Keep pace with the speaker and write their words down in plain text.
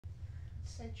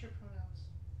Set your pronouns.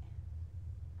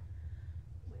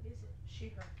 What is it? She,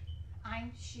 her.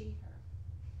 I'm she, her.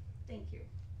 Thank you.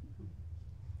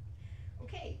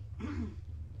 Okay.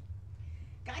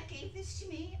 God gave this to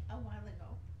me a while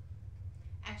ago.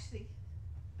 Actually,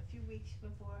 a few weeks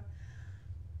before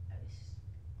I was,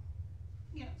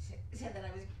 said that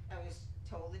I was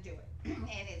told to do it.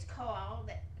 And it's called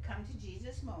Come to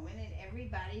Jesus Moment, and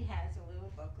everybody has a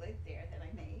little booklet there that I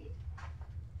made.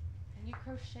 And you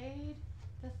crocheted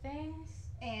the things?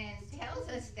 And tells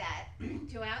us that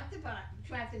throughout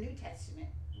the New Testament,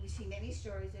 we see many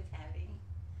stories of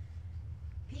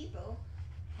people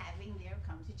having their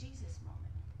come to Jesus moment.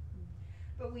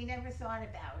 But we never thought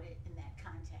about it in that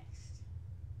context,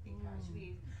 because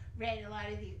we've read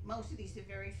most of these are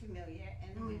very familiar,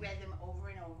 and we read them over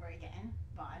and over again,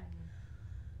 but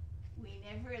we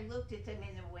never looked at them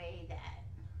in the way that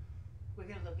we're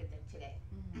going to look at them today.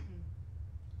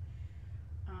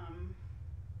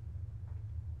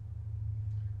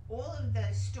 All of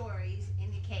the stories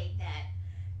indicate that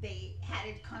they had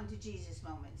a come to Jesus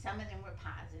moment. Some of them were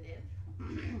positive,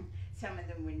 some of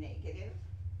them were negative,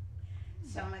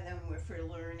 some of them were for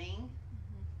learning,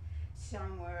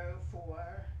 some were for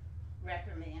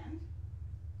reprimand,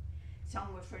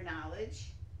 some were for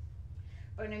knowledge.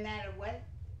 But no matter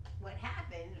what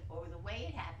happened or the way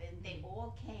it happened, they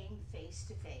all came face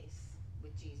to face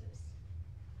with Jesus.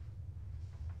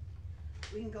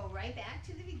 We can go right back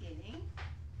to the beginning,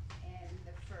 and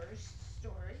the first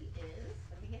story is,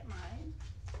 let me get mine.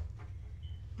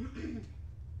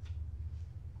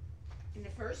 In the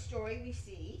first story we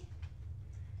see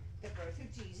the birth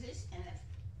of Jesus, and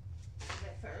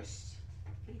the first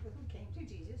people who came to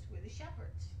Jesus were the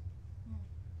shepherds.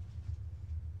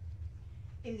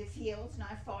 In the fields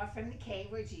not far from the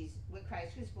cave where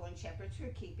Christ was born, shepherds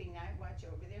were keeping night watch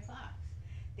over their flocks.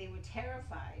 They were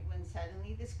terrified when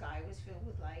suddenly the sky was filled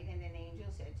with light, and an angel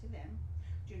said to them,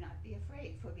 "Do not be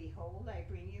afraid, for behold, I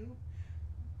bring you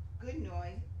good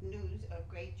news of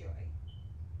great joy,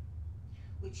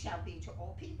 which shall be to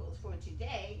all peoples. For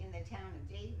today in the town of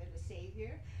David a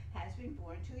Savior has been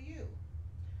born to you,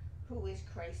 who is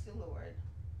Christ the Lord.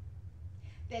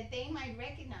 That they might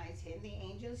recognize him, the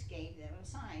angels gave them a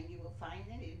sign. You will find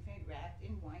an infant wrapped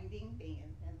in winding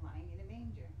bands and lying in a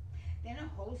manger." Then a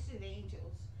host of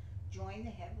angels joined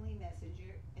the heavenly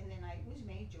messenger, and the night was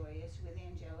made joyous with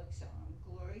angelic song.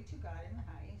 Glory to God in the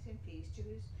highest, and peace to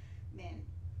his men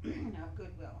of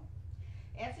goodwill.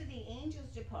 After the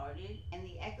angels departed, and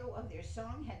the echo of their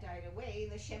song had died away,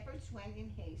 the shepherds went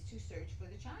in haste to search for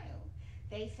the child.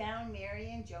 They found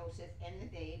Mary and Joseph and the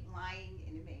babe lying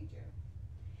in a manger.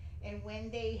 And when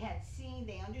they had seen,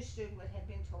 they understood what had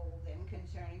been told them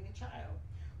concerning the child.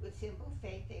 With simple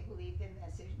faith, they believed the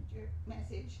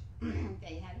message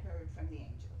they had heard from the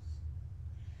angels.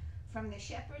 From the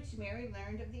shepherds, Mary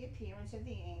learned of the appearance of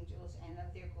the angels and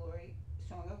of their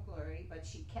song of glory, but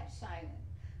she kept silent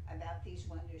about these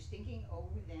wonders, thinking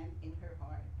over them in her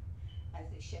heart. As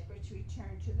the shepherds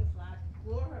returned to the flock,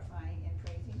 glorifying and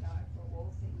praising God for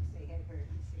all things they had heard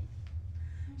and seen.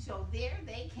 So there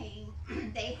they came.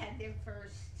 They had their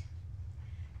first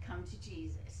come to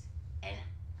Jesus. And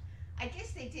I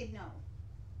guess they did know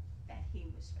that he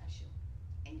was special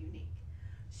and unique.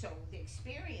 So the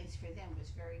experience for them was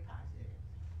very positive.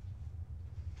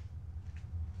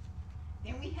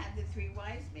 Then we had the three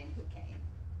wise men who came.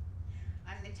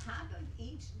 On the top of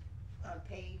each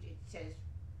page it says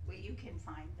where you can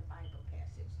find the Bible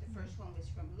passage. The first one was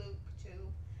from Luke 2,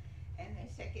 and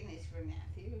the second is from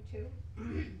Matthew 2.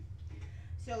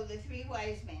 So the three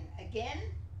wise men,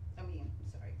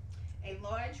 a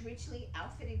large, richly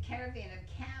outfitted caravan of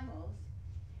camels,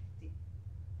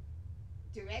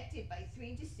 directed by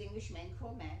three distinguished men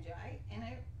called Magi, and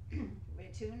a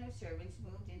platoon of servants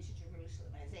moved into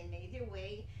Jerusalem. As they made their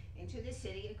way into the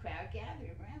city, a crowd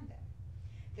gathered around them.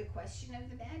 The question of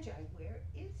the Magi, where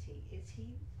is he? Is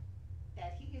he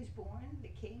that he is born the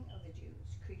King of the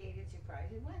Jews? Created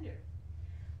surprise and wonder.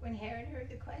 When Herod heard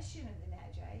the question of the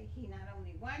Magi, he not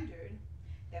only wondered,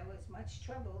 there was much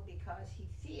trouble because he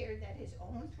feared that his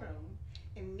own throne.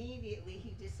 Immediately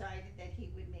he decided that he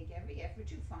would make every effort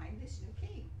to find this new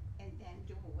king and then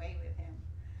do away with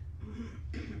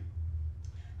him.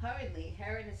 Hurriedly,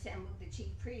 Herod assembled the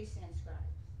chief priests and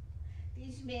scribes.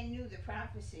 These men knew the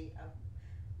prophecy of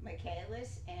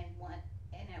Michaelis and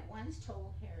at once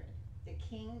told Herod, the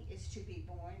king is to be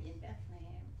born in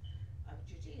Bethlehem of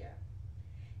Judea.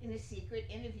 In a secret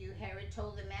interview, Herod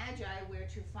told the Magi where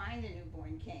to find the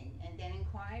newborn king, and then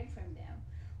inquired from them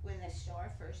when the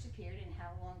star first appeared and how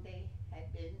long they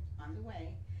had been on the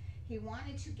way. He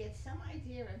wanted to get some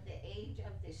idea of the age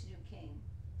of this new king.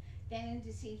 Then in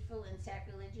deceitful and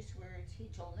sacrilegious words he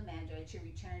told the Magi to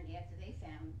return after they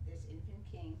found this infant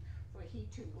king, for he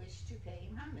too wished to pay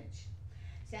him homage.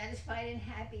 Satisfied and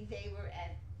happy, they were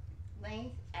at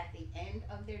length at the end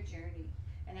of their journey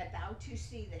and about to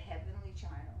see the heavenly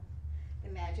child.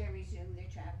 The Magi resumed their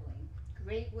traveling.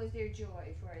 Great was their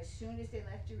joy, for as soon as they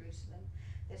left Jerusalem,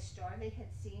 the star they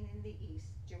had seen in the east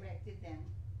directed them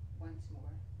once more.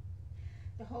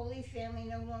 The Holy Family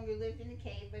no longer lived in a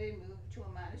cave, but had moved to a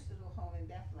modest little home in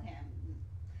Bethlehem.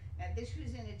 Now, this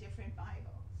was in a different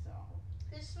Bible, so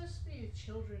This must be a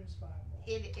children's Bible.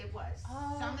 it was.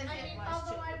 Oh, Some of I it mean, was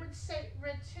although I children. would say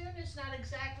ratoon is not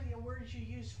exactly a word you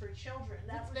use for children.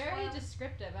 That It's was very why I was-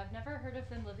 descriptive. I've never heard of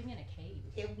them living in a cave.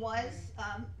 It was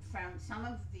from some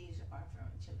of these are from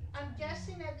children. I'm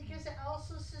guessing that because it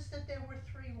also says that there were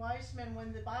 3 wise men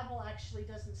when the Bible actually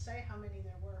doesn't say how many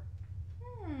there were.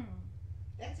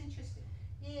 That's interesting.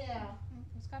 Yeah.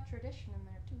 It's got tradition in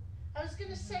there too. I was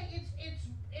gonna say it's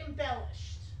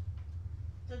embellished.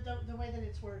 The way that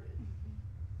it's worded.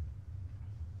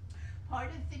 Part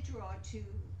of the draw to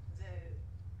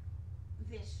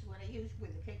this what I used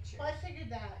with the pictures, Well, I figured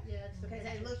that. Yeah, it's the because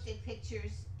I pictures. looked at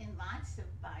pictures in lots of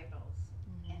Bibles,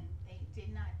 and they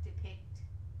did not depict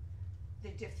the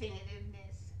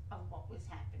definitiveness of what was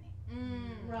happening.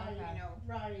 Right. You know,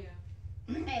 Right.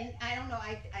 and I don't know.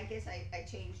 I guess I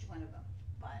changed one of them,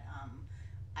 but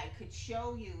I could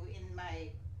show you in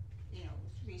my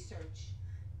research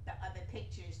the other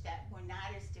pictures that were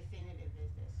not as definitive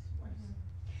as this was.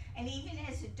 And even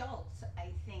as adults,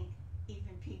 I think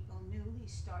even people newly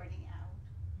starting out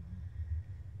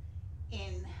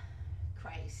in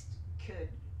Christ could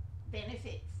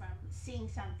benefit from seeing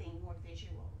something more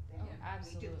visual than we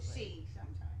do absolutely. see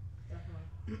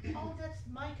sometimes. Oh, that's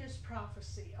Micah's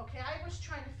prophecy. Okay, I was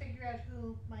trying to figure out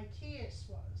who Micaias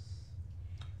was.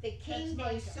 The king That's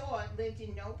they Micah. saw lived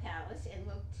in no palace and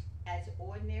looked as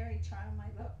ordinary child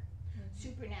might look.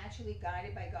 Supernaturally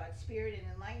guided by God's Spirit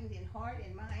and enlightened in heart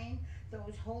and mind,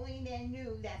 those holy men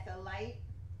knew that the light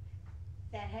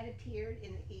that had appeared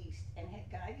in the east and had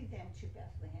guided them to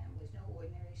Bethlehem was no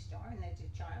ordinary star, and that the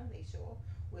child they saw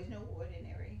was no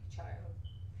ordinary child.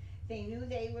 They knew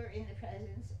they were in the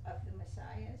presence of the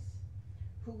Messiah,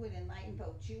 who would enlighten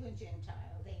both Jew and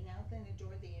Gentile. They knelt and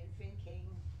adored the infant king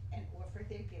and offered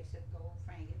their gifts of gold,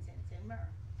 frankincense, and myrrh.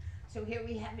 So here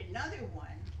we have another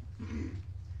one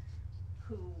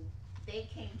who they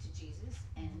came to Jesus,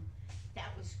 and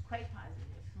that was quite positive.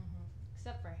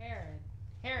 Except for Herod.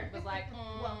 Herod was like,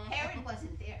 Well, Herod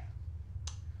wasn't there.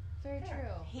 Very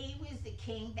true. He was the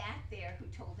king back there who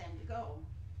told them to go,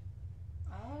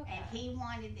 Oh, okay. and he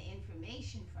wanted the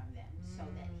information from them so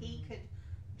that he could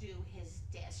do his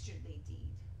dastardly deed.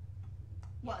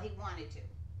 Well, he wanted to,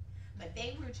 but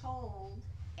they were told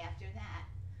after that,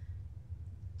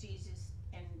 Jesus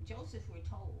and Joseph were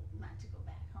told not to go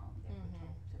back home. They were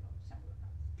told to go somewhere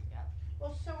else.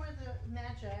 Well, so were the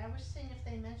Magi. I was seeing if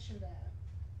they mentioned that.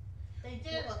 They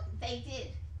did. Well, they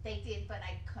did, but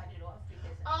I cut it off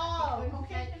because Oh, I couldn't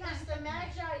okay. fit it Because on. the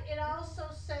Magi, it also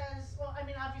says. Well, I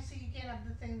mean, obviously you can't have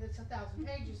the thing that's 1,000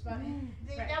 pages, but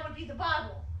Right. that would be the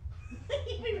Bible.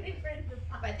 We read the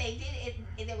Bible. But they did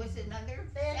it. There was another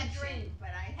They had a section, dream. but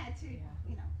I had to,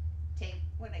 take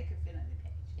what I could fit on the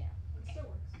page. It still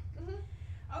works.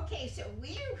 Okay, so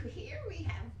here we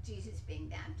have Jesus being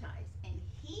baptized, and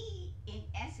he, in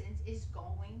essence, is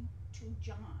going to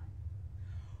John,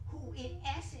 who, in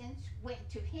essence, went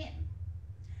to him.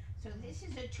 So this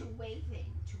is a two-way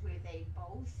thing, to where they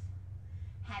both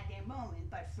had their moment.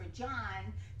 But for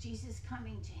John, Jesus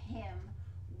coming to him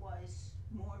was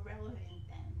more relevant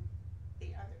than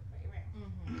the other way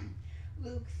around.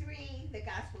 Luke 3, the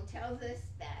gospel tells us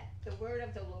that the word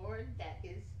of the Lord, that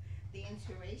is the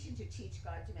inspiration to teach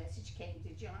God's message, came to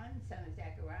John, son of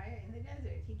Zechariah, in the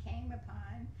desert. He came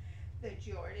upon the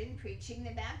Jordan preaching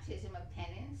the baptism of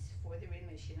penance for the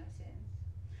remission of sins.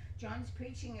 John's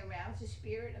preaching aroused a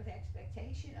spirit of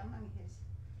expectation among his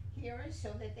hearers, so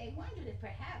that they wondered if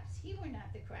perhaps he were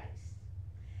not the Christ,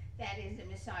 that is, the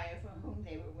Messiah for whom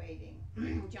they were waiting.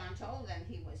 John told them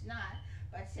he was not,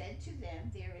 but said to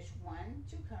them, "There is one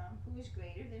to come who is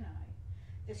greater than I,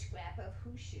 the scrap of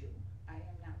whose shoe I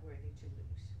am not worthy to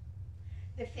loose."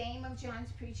 The fame of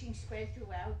John's preaching spread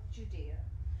throughout Judea,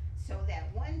 so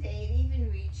that one day it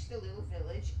even reached the little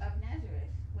village of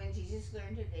Nazareth. When Jesus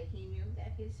learned of it, he knew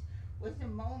that his was the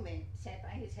moment set by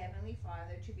his heavenly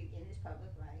Father to begin his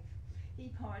public life. He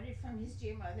parted from his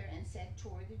dear mother and set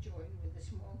toward the Jordan with a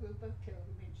small group of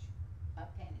pilgrimage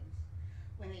of penance.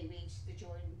 When they reached the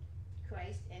Jordan,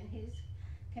 Christ and his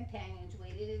companions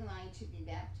waited in line to be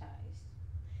baptized.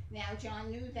 Now John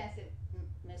knew that the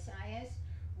Messiah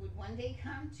would one day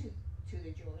come to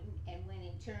the Jordan, and when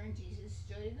in turn Jesus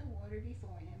stood in the water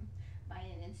before him by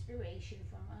an inspiration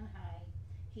from on high,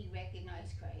 he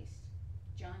recognized Christ.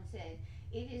 John said,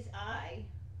 "It is I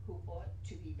who ought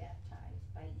to be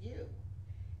baptized by you,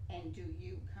 and do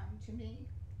you come to me?"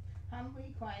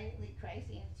 Humbly, quietly,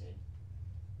 Christ answered,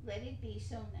 "Let it be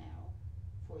so now,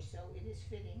 for so it is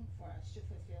fitting for us to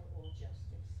fulfill all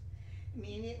justice."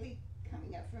 Immediately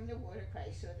coming up from the water,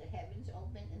 Christ saw the heavens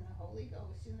open and the Holy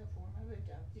Ghost in the form of a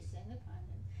dove descend upon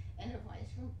him, and a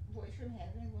voice from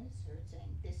heaven was heard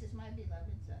saying, "This is my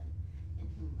beloved Son, in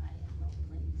whom I am well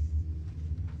pleased."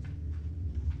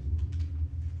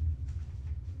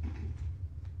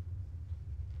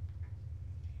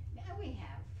 Now we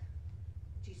have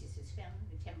Jesus is found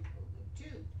in the temple of Luke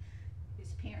 2.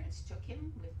 His parents took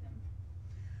him with them,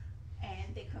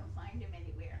 and they couldn't find him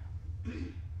anywhere.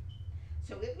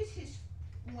 So it was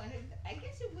I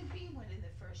guess it would be one of the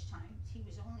first times. He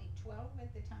was only 12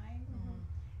 at the time,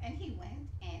 and he went,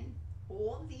 and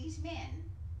all these men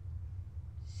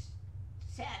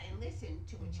sat and listened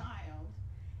to a child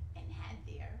and had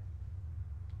their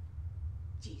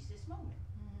Jesus moment.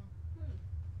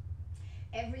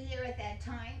 Every year at that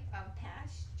time of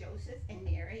Pasch, Joseph and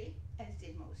Mary, as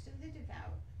did most of the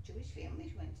devout Jewish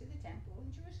families, went to the temple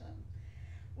in Jerusalem.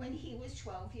 When he was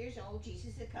 12 years old,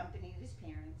 Jesus accompanied his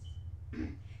parents.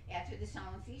 After the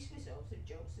solemn feast was over,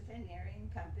 Joseph and Mary, in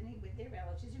company with their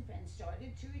relatives and friends,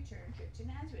 started to return trip to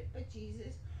Nazareth. But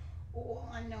Jesus, all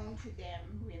unknown to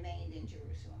them, remained in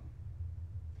Jerusalem.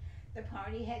 The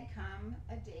party had come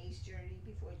a day's journey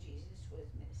before Jesus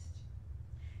was missed.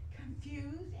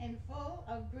 Confused and full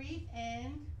of grief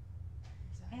and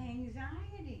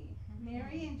anxiety,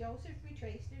 Mary and Joseph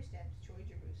retraced their steps toward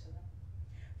Jerusalem.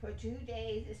 For 2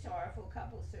 days, the sorrowful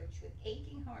couple searched with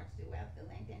aching hearts throughout the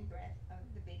length and breadth of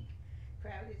the big,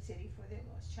 crowded city for their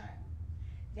lost child.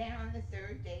 Then on the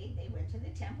 3rd day, they went to the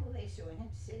temple. They saw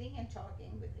him sitting and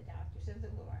talking with the doctors of the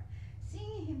law.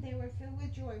 Seeing him, they were filled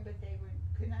with joy, but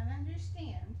could not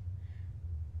understand.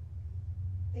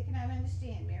 They could not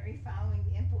understand. Mary, following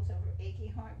the impulse of her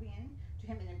aching heart, ran to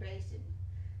him and embraced him.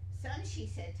 "Son," she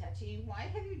said, touching him, "why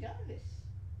have you done this?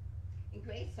 In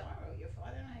great sorrow, your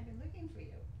father and I have been looking for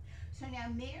you." So now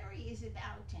Mary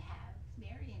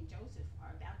and Joseph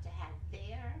are about to have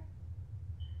their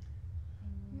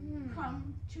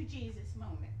come to Jesus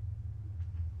moment.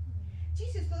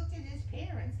 Jesus looked at his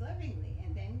parents lovingly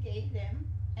and then gave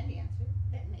them an answer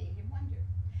that made him wonder.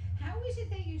 "How is it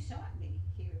that you sought me?"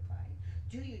 he replied.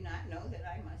 "Do you not know that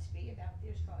I must be about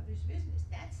their father's business?"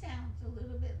 That sounds a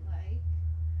little bit like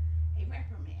a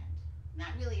reprimand.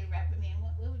 Not really a reprimand.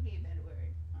 What would be a better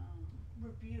word?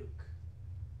 Rebuke.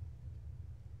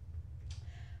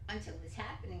 Until this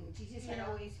happening, Jesus had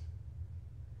always,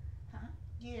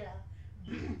 Yeah.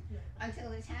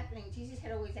 until this happening, Jesus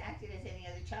had always acted as any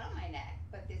other child might act.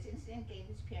 But this incident gave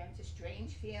his parents a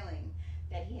strange feeling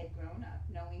that he had grown up,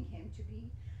 knowing him to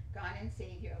be God and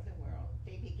Savior of the world.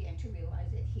 They began to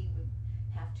realize that he would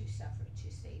have to suffer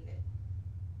to save it.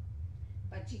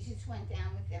 But Jesus went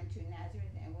down with them to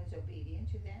Nazareth and was obedient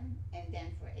to them, and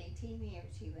then for 18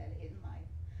 years he led a hidden life.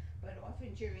 But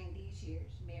often during these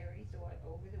years, Mary thought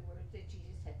over the words that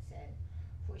Jesus had said,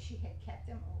 for she had kept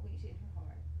them always in her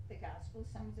heart. The gospel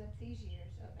sums up these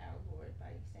years of our Lord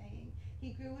by saying,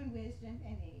 "He grew in wisdom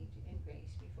and age and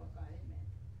grace before God and men."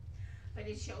 But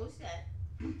it shows that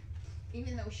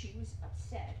even though she was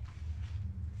upset,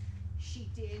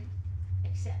 she did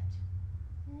accept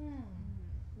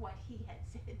what he had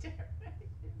said to her.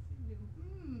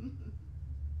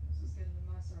 This is getting in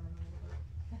my sermon a little bit.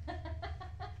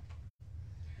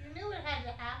 You knew it had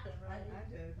to happen, right? I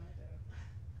did.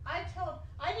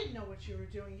 I didn't know what you were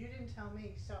doing. You didn't tell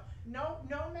me. So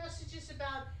no messages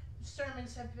about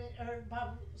sermons have been, or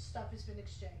Bible stuff has been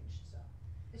exchanged. So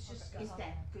it's just Okay. Is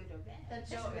that good or bad?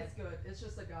 That's No, just it's good. It's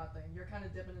just a God thing. You're kind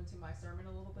of dipping into my sermon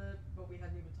a little bit, but we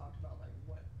hadn't even talked about like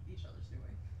what each other's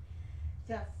doing.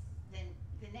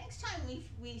 The next time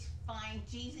we find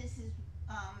Jesus is,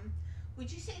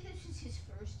 would you say this is his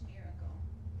first miracle?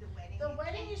 The wedding. The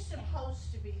wedding is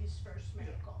supposed to be his first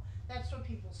miracle. That's what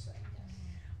people say. Yes.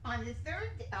 On the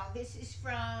third, this is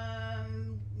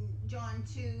from John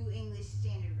 2, English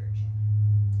Standard Version.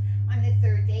 On the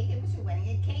 3rd day, there was a wedding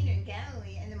at Cana in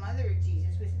Galilee, and the mother of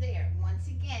Jesus was there. Once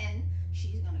again,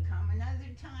 she's going to come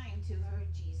another time to her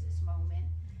Jesus moment,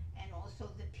 and also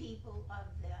the people of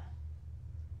the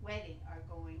wedding are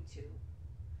going to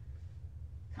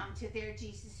come to their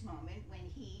Jesus moment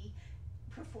when he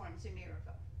performs a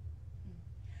miracle.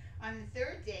 On the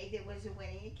 3rd day, there was a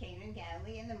wedding at Cana in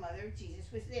Galilee, and the mother of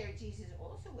Jesus was there. Jesus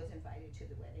also was invited to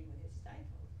the wedding with his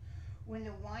disciples. When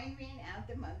the wine ran out,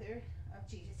 the mother of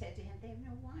Jesus said to him, "They have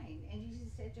no wine." And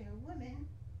Jesus said to her, "Woman,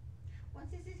 what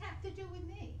does this have to do with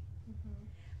me? Mhm.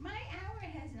 My hour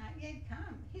has not yet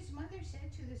come." His mother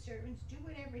said to the servants, "Do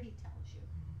whatever he tells you."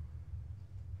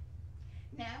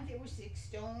 Now there were 6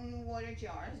 stone water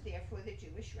jars there for the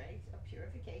Jewish rites of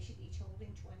purification, each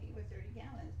holding 20 or 30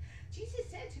 gallons. Jesus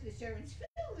said to the servants,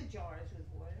 "Fill the jars with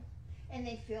water." And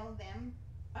they filled them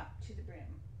up to the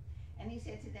brim. And he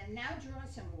said to them, "Now draw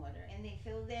some water." And they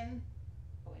filled them,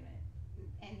 oh, wait a minute.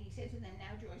 And he said to them,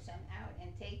 "Now draw some out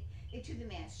and take it to the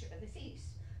master of the feast."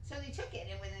 So they took it,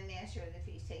 and when the master of the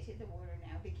feast tasted the water,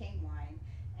 now became wine,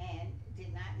 and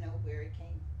did not know where it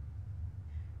came.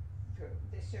 For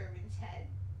the servants had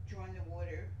drawn the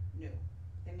water new.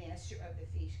 The master of the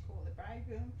feast called the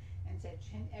bridegroom and said to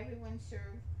him, "Everyone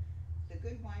serve the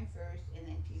good wine first, and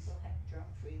then people have drunk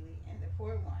freely and the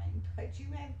poor wine, but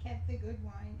you have kept the good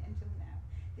wine until now."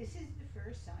 This is the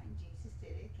first sign Jesus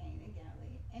did at Cana in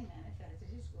Galilee and manifested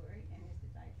his glory, and his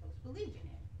disciples believed in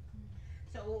him.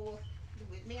 So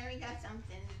Mary got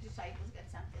something, the disciples got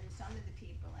something, some of the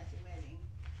people at the wedding.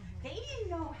 They didn't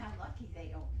know how lucky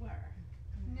they all were.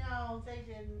 No, they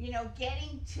didn't. You know,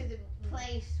 getting to the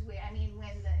place where, I mean,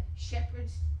 when the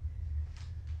shepherds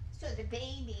saw the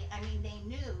baby, I mean, they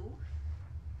knew,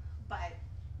 but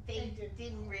they They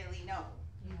didn't know. really know.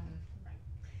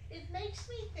 It makes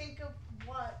me think of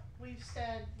what we've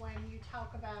said when you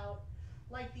talk about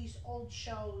like these old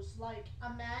shows, like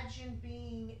imagine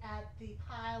being at the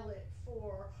pilot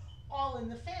for All in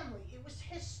the Family. It was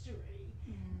history.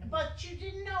 But you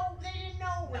didn't know, they didn't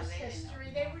know it No, was they didn't history.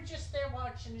 know. They were just there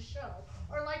watching a show.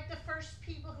 Or like the first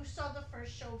people who saw the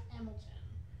first show of Hamilton.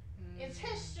 It's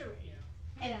history.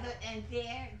 And Yeah. and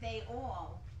there they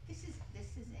all. This is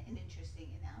an interesting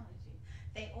analogy.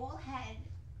 They all had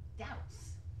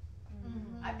doubts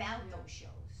Mhm. about Yeah. those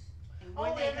shows, and Oh,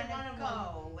 were they every one gonna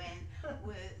of go, and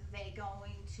were they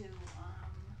going to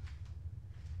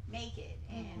make it,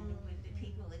 and Mhm. would the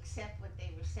people accept what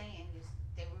they were saying?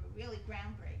 They were really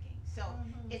groundbreaking. So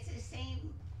Mhm. it's the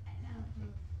same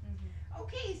analogy.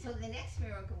 Okay, so the next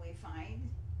miracle we find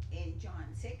in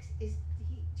John 6 is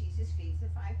Jesus feeds the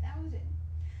 5,000.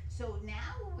 So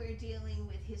now we're dealing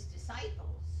with his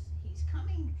disciples.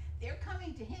 They're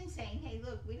coming to him saying, "Hey,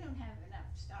 look, we don't have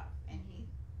enough stuff." And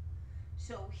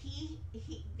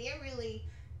they're really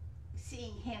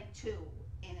seeing him too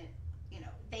in it. You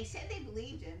know, they said they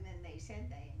believed him, and they said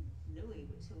they knew he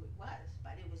was who he was,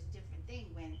 but it was a different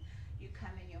thing when you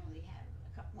come and you only have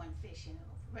one fish and a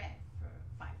loaf of bread for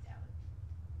 5,000.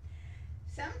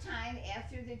 Sometime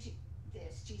after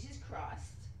this, Jesus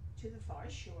crossed to the far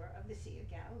shore of the Sea of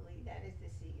Galilee, that is the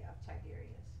Sea of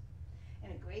Tiberias.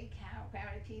 And a great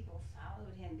crowd of people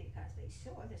followed him because they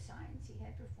saw the signs he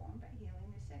had performed by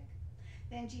healing the sick.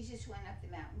 Then Jesus went up the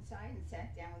mountainside and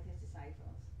sat down with his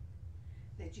disciples.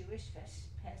 The Jewish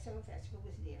Passover festival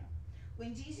was near.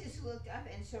 When Jesus looked up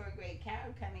and saw a great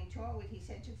crowd coming toward, he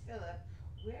said to Philip,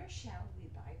 "Where shall we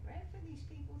buy bread for these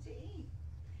people to eat?"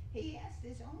 He asked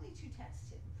this only to test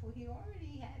him, for he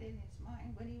already had in his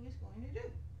mind what he was going to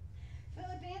do.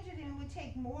 Philip answered him, "It would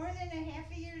take more than a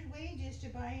half a year's wages to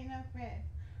buy enough bread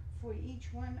for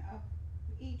each one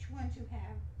to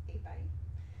have a bite."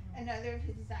 Another of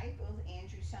his disciples,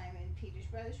 Andrew, Simon Peter's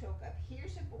brother, spoke up,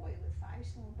 "Here's a boy with 5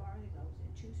 small barley loaves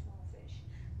and 2 small fish.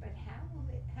 But how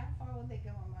far will they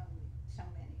go among so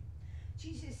many?"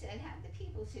 Jesus said, "Have the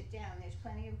people sit down. There's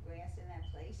plenty of grass in that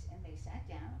place." And they sat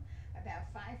down.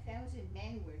 About 5,000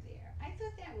 men were there. I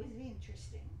thought that was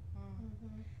interesting.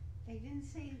 Mhm. They didn't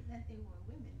say that there were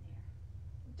women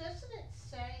there. Doesn't it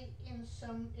say in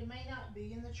some, it may not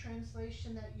be in the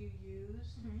translation that you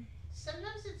use,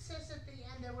 sometimes it says at the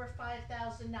end there were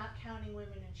 5,000 not counting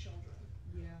women and children.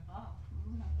 Yeah. Oh,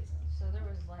 So there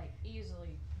was like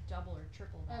easily double or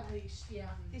triple that. At least,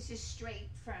 yeah. this is straight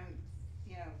from,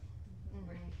 you know,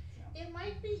 It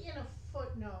might be in a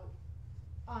footnote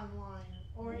online,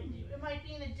 or it might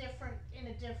be in a different,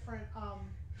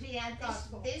 yeah,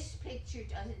 Gospel. this picture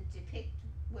doesn't depict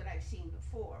what I've seen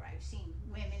before. I've seen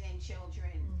women and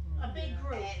children a big Yeah.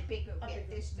 group. and a big group. A Yeah, big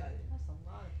group. this does. That's a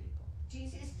lot of people.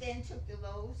 Jesus then took the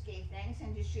loaves, gave thanks,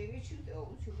 and distributed to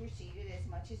those who were seated as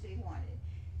much as they wanted.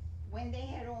 When they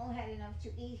had all had enough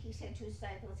to eat, he said to his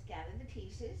disciples, "Gather the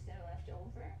pieces that are left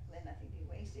over, let nothing be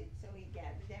wasted." So he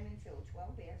gathered them and filled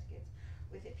 12 baskets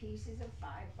with the pieces of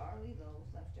 5 barley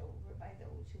loaves left over by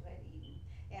those who had eaten.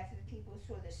 After the people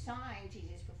saw the sign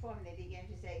Jesus performed, they began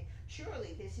to say,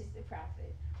 "Surely this is the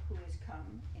prophet who has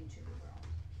come into the world."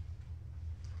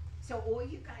 So all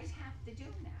you guys have to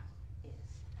do now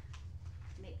is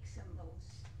make some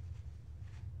loaves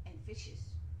and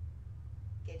fishes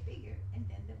get bigger, and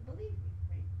then they'll believe me.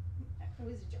 Right? That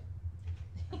was a joke.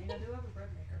 I mean, I do have a bread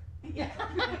maker. Yeah. I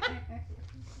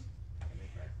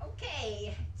make bread.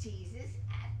 Okay, Jesus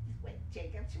at with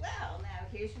Jacob's well. Now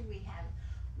here's what we have.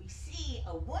 We see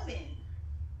a woman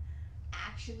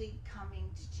actually coming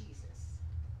to Jesus.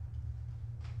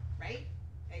 Right?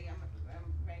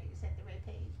 Right? Is that the right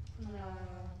page? No.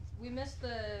 We missed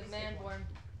the Missed man one.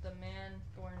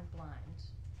 born blind.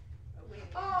 Oh, wait a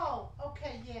minute. Oh,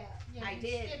 okay, yeah, yeah. I you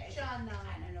did. skipped John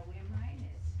I 9. don't know where mine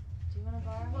is. Do you want to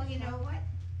borrow? Well, you know what?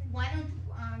 Why don't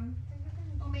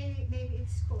oh maybe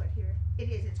it's court here. It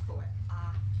is. It's court.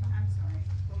 Ah, I'm sorry.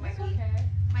 Well, It's okay.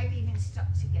 might be even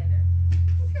stuck together.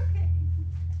 Okay.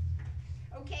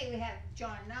 Okay, we have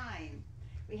John 9.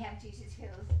 We have Jesus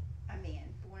heals a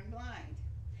man born blind.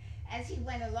 As he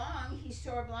went along, he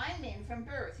saw a blind man from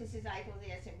birth. His disciples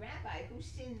asked him, Rabbi, who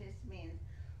sinned this man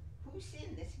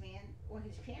or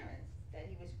his parents that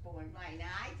he was born blind?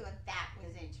 Now, I thought that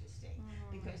was interesting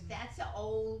because that's an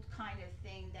old kind of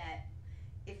thing that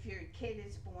if your kid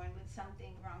is born with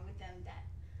something wrong with them, that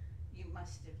you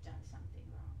must have done something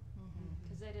wrong.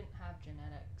 Because they didn't have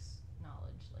genetics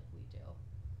knowledge like we do.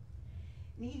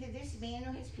 Neither this man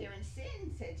nor his parents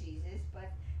sinned, said Jesus,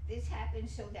 but this happened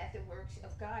so that the works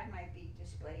of God might be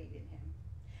displayed in him.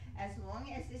 As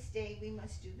long as this day we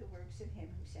must do the works of him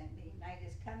who sent me. Night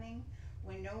is coming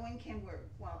when no one can work.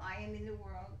 While I am in the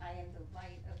world, I am the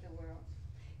light of the world.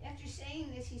 After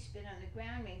saying this, he spit on the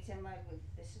ground, made some mud with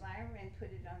the saliva, and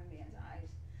put it on the man's eyes.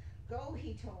 Go,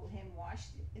 he told him,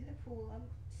 wash in the pool of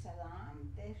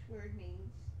Siloam. This word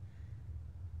means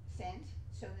sent.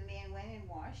 So the man went and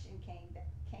washed and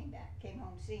came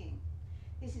home seeing.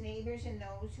 His neighbors and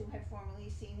those who had formerly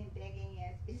seen him begging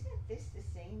asked, isn't this the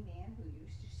same man who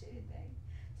used to sit and beg?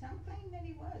 Some claimed that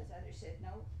he was. Others said,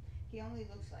 no, he only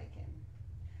looks like him.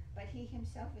 But he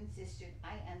himself insisted,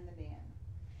 I am the man.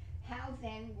 How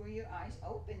then were your eyes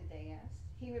opened, they asked.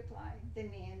 He replied, the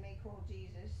man they called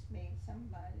Jesus made some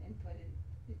mud and put it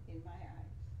in my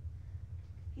eyes.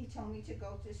 He told me to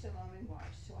go to Siloam and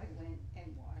wash, so I went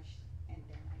and washed, and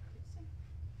then I could see.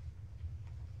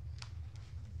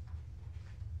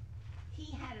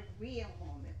 He had a real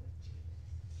moment with Jesus.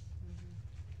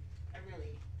 A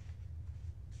really,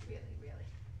 really, really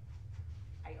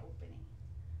eye-opening.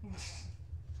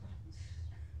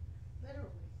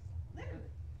 Literally. Literally.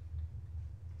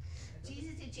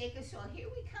 Jesus and Jacob saw, here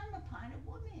we come upon a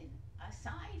woman,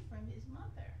 aside from his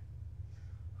mother,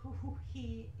 who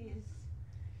he is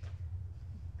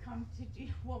come to do.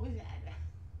 What was that?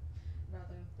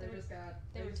 Nothing. They They just were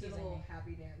did a teasing little me.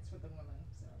 happy dance with the woman.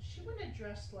 So She wouldn't have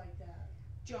dressed like that.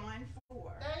 John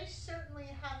 4. They certainly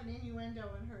have an innuendo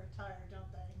in her attire,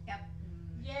 don't they? Yep.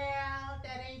 Yeah,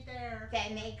 that ain't there.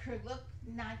 That make her look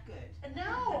not good.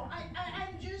 No,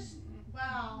 I'm just,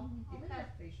 wow. even Okay. her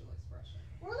facial expression.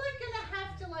 We're like gonna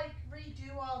have to like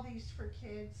redo all these for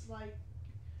kids, like,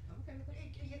 I'm okay with it.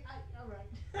 alright.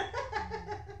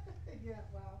 Yeah,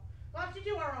 wow. We'll have to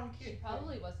do our own She kid.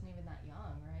 probably wasn't even that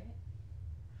young, right?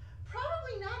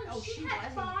 Probably not if Oh, she she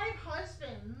had wasn't. 5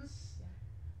 husbands.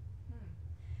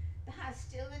 The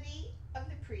hostility of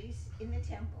the priests in the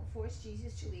temple forced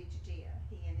Jesus to leave Judea.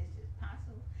 He and his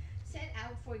apostles set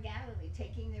out for Galilee,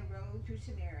 taking the road through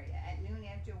Samaria. At noon,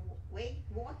 after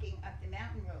walking up the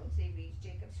mountain roads, they reached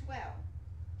Jacob's well.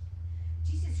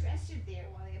 Jesus rested there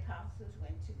while the apostles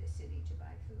went to the city to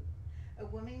buy food. A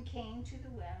woman came to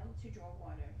the well to draw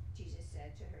water. Jesus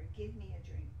said to her, give me to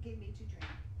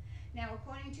drink. Now,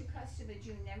 according to custom, a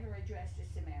Jew never addressed a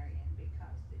Samaritan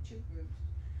because the two groups,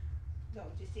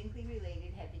 though distinctly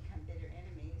related, had become bitter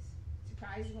enemies.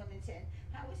 Surprised, the woman said,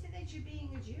 how is it that you,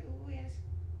 being a Jew, ask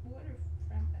water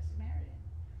from a Samaritan?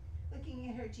 Looking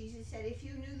at her, Jesus said, if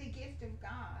you knew the gift of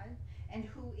God and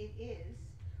who it is,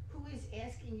 who is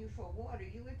asking you for water,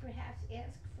 you would perhaps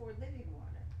ask for living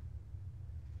water.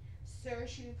 Sir,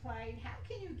 she replied, how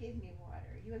can you give me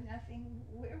water? You have nothing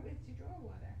wherewith to draw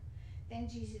water. Then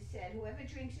Jesus said, whoever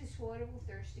drinks this water will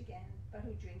thirst again, but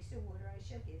who drinks the water I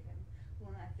shall give him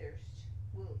will not thirst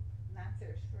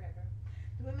forever.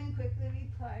 The woman quickly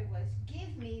replied was,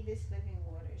 give me this living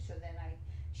water so that I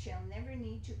shall never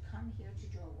need to come here to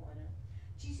draw water.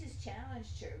 Jesus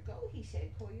challenged her. Go, he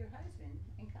said, call your husband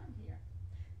and come here.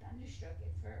 Thunderstruck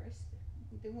at first,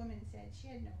 the woman said she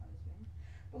had no husband.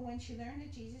 But when she learned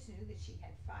that Jesus knew that she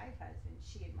had 5 husbands,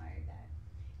 she admired that.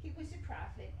 He was a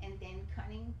prophet, and then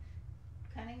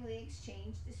cunningly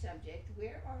exchanged the subject.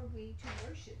 Where are we to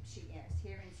worship? She asked.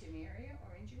 Here in Samaria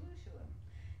or in Jerusalem?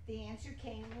 The answer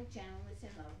came with gentleness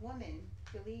and love. Woman,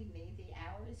 believe me, the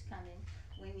hour is coming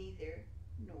when neither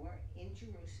nor in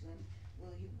Jerusalem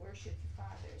will you worship the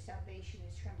Father? Salvation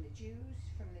is from the Jews,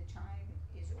 from the time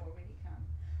is already come,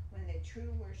 when the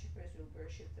true worshippers will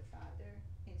worship the Father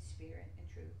in spirit and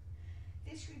truth.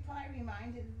 This reply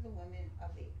reminded the woman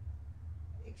of the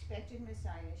expected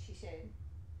Messiah. She said,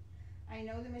 I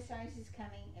know the Messiah is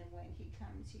coming, and when he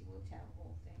comes, he will tell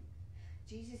all things.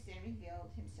 Jesus then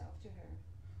revealed himself to her.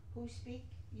 Who speak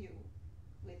you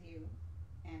with you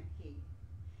am he.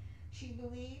 She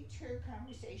believed her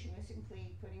conversation was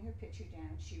complete. Putting her pitcher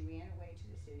down, she ran away to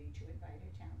the city to invite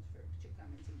her townsfolk to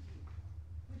come and see Jesus.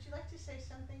 Would you like to say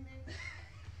something, Nate?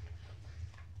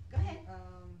 Go ahead.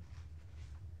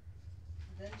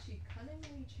 Then she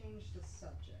cunningly changed the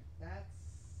subject. That's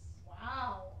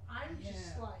Wow, I'm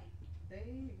just Yeah. like,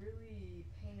 they really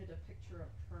painted a picture of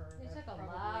her. They that took a probably-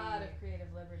 lot of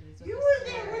creative liberties with you the were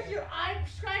there story. with your eye,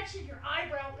 scratching your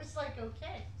eyebrow. It was like,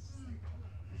 okay.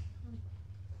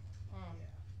 Yeah.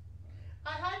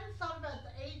 I hadn't thought about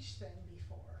the age thing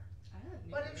before. I didn't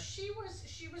But either. if she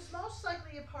was most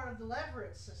likely a part of the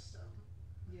Leverett system.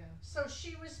 Yeah. So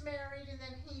she was married, and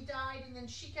then he died, and then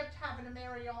she kept having to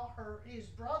marry all his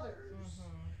brothers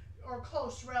Mm-hmm. or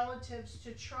close relatives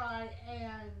to try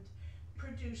and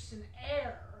produce an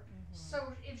heir. Mm-hmm.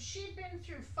 So if she'd been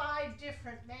through 5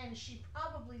 different men, she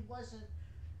probably wasn't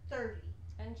 30.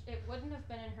 And it wouldn't have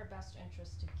been in her best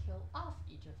interest to kill off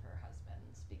each of her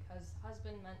husbands because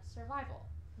husband meant survival.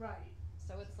 Right.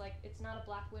 So it's like, it's not a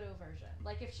Black Widow version.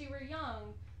 Like if she were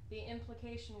young, the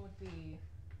implication would be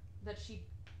that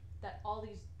that all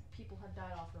these people had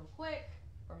died off real quick,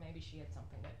 or maybe she had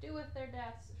something to do with their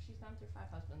deaths if she's gone through 5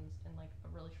 husbands in like a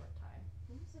really short time.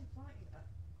 Who's implying that?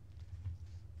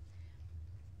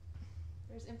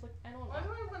 There's I don't Why do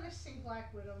know. I want to sing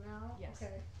Black Widow now? Yes.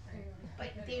 Okay. Anyway.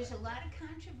 But there's a lot of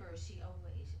controversy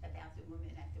always about the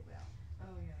woman at the well.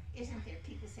 Oh yeah. Isn't there?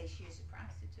 People say she is a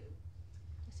prostitute.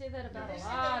 I say that about They a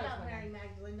said lot that of about Mary women.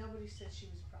 Magdalene. Nobody said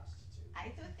she was a prostitute.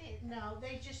 I thought that. No,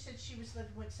 they just said she was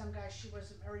living with some guy she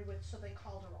wasn't married with, so they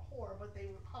called her a whore, but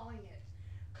they were calling it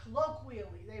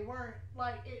colloquially. They weren't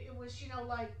like it was,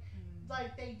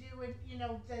 like they do it,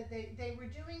 they were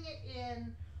doing it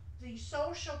in the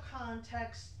social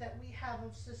context that we have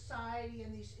of society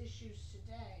and these issues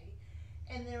today.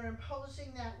 And they're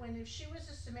imposing that when if she was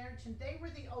a Samaritan, they were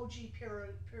the OG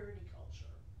purity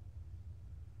culture.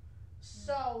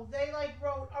 So they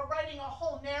are writing a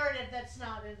whole narrative that's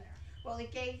not in there. Well,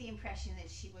 it gave the impression that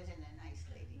she wasn't a nice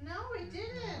lady. No, it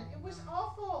didn't. No, It was no.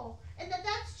 awful. And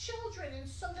that's children, and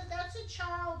so that's a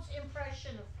child's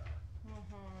impression of her.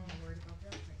 Mm-hmm. I'm worried about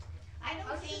that. I I don't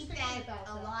was just think thinking that about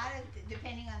a that. lot of,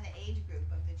 depending on the age group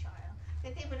of the child,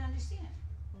 that they would understand.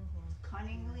 Mm-hmm.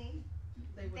 Cunningly,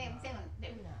 They would not. they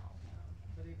would. No. No,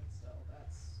 but even still,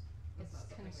 that's It's not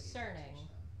something we need to concerning. teach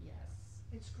them. Yes.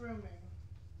 It's grooming.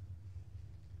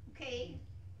 Okay,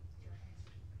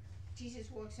 Jesus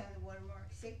walks on the water. Mark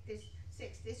 6.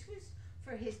 This was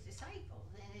for his disciples,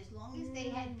 and as long as they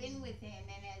had been with him,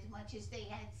 and as much as they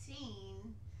had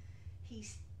seen,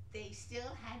 they still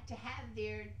had to have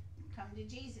their come to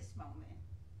Jesus moment.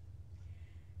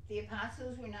 The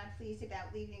apostles were not pleased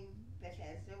about leaving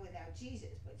Bethesda without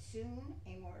Jesus, but soon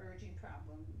a more urgent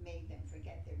problem made them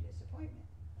forget their disappointment.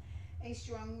 A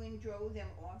strong wind drove them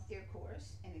off their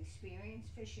course, and experienced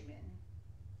fishermen,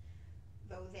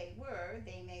 though they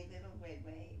made little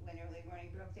headway. When early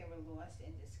morning broke, they were lost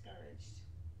and discouraged.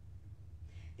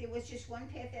 There was just one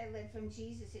path that led from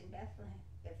Jesus in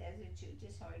Bethesda to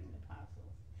disheartened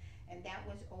apostles, and that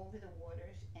was over the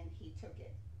waters, and he took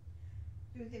it.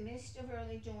 Through the mist of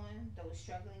early dawn, those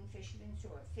struggling fishermen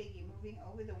saw a figure moving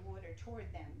over the water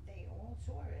toward them. They all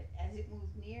saw it. As it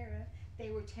moved nearer,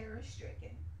 they were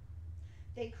terror-stricken.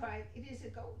 They cried, "It is a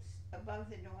ghost." Above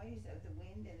the noise of the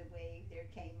wind and the wave, there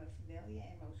came a familiar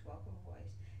and most welcome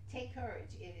voice. "Take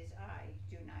courage, it is I.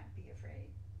 Do not be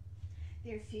afraid."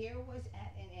 Their fear was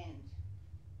at an end.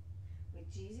 With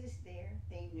Jesus there,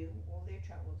 they knew all their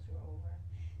troubles were over.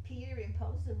 Peter,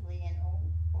 impulsively and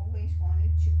always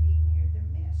wanted to be near the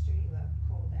master he loved,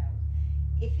 called out,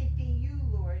 "If it be you,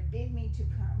 Lord, bid me to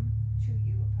come to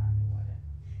you upon the water."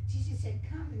 Jesus said,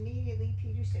 "Come." Immediately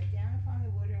Peter stepped down upon the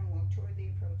water and walked toward the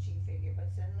approaching figure, but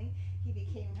suddenly he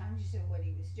became conscious of what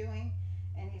he was doing,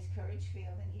 and his courage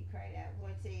failed, and he cried out,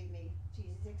 "Lord, save me."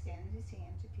 Jesus extended his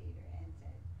hand to Peter and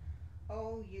said,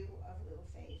 "Oh, you of little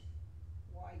faith,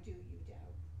 why do you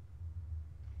doubt?"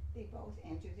 They both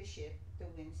entered the ship, the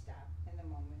wind stopped, and the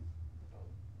moment the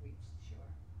boat reached shore.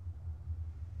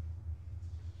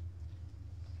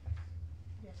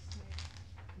 Yes,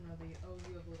 No, the "oh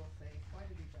you of little faith, why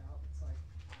did you doubt?" It's like,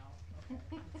 wow, okay,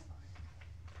 that's fine.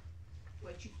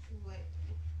 What did,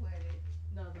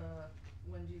 No,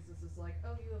 when Jesus Jesus is like,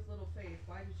 oh, you have little faith,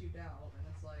 why did you doubt? And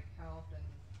it's like, how often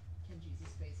can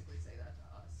Jesus basically say that to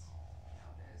us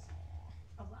nowadays?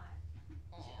 A lot.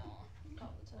 All the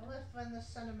Well, time. if when the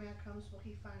Son of Man comes, will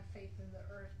he find faith in the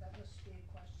earth? That must be a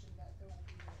question that there won't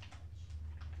be very much.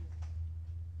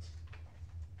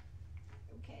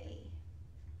 Okay.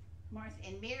 Martha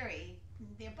and Mary,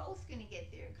 they're both going to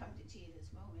get their come to Jesus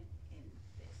moment in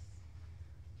this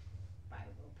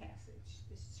Bible passage.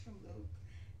 This is from Luke.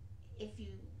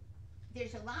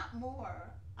 There's a lot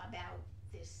more about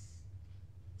this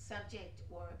subject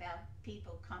or about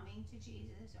people coming to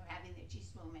Jesus or having their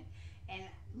Jesus moment, and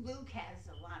Luke has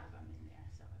a lot of them in there.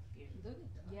 So if you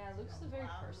Luke's the very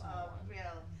personal one.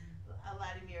 a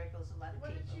lot of miracles, a lot of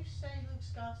What people. did you say Luke's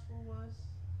gospel was?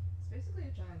 It's basically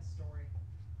a giant story.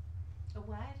 A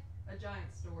what? A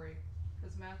giant story.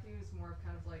 Because Matthew is more of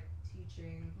kind of like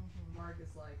teaching. Mhm. Mark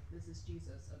is like, this is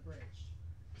Jesus abridged.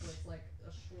 So it's like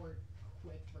a short,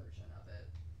 quick version of it.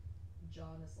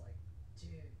 John is like,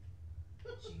 dude,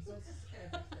 Jesus is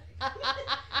everything.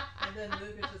 And then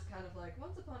Luke is just kind of like,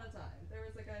 once upon a time, there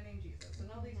was a guy named Jesus, and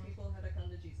all these Mhm. people had to come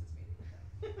to Jesus meeting with him.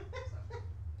 So.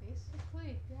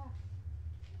 Basically, yeah.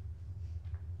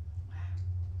 Wow.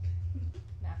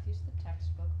 Matthew's the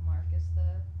textbook. Mark is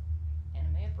the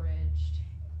anime abridged.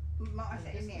 Martha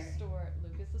Luke is and Mary.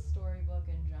 Luke is the storybook,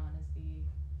 and John is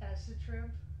the. Acid trip?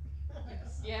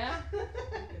 Yes. Yeah. You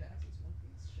can ask this one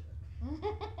piece shit.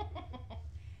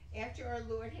 After our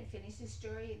Lord had finished his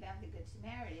story about the Good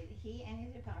Samaritan, he and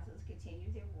his apostles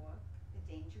continued their walk, the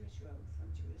dangerous road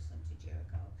from Jerusalem to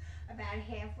Jericho. About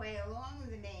halfway along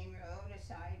the main road, a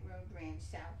side road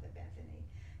branched south of Bethany.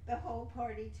 The whole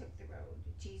party took the road.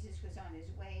 Jesus was on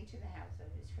his way to the house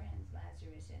of his friends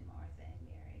Lazarus and Martha and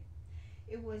Mary.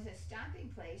 It was a stopping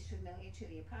place familiar to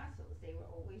the apostles. They were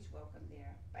always welcome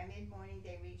there. By mid-morning,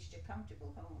 they reached a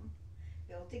comfortable home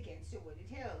built against the wooded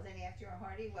hills, and after a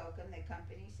hearty welcome, the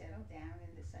company settled down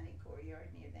in the sunny courtyard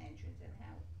near the entrance of the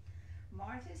house.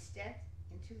 Martha stepped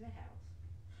into the house,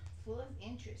 full of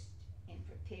interest in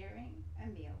preparing a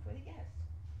meal for the guests.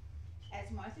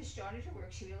 As Martha started her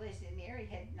work, she realized that Mary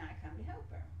had not come to help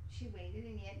her. She waited,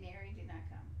 and yet Mary did not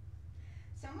come.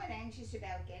 Somewhat anxious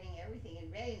about getting everything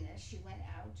in readiness, she went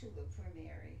out to look for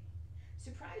Mary.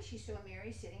 Surprised, she saw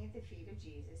Mary sitting at the feet of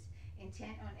Jesus,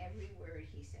 intent on every word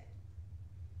he said.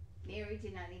 Mary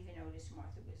did not even notice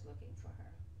Martha was looking for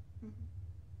her.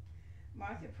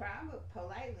 Martha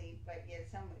politely, but yet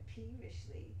somewhat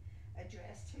peevishly,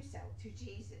 addressed herself to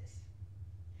Jesus.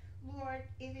 Lord,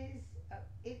 it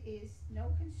is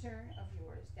no concern of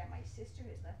yours that my sister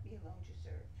has left me alone to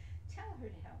serve. Tell her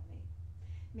to help me.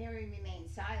 Mary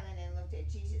remained silent and looked at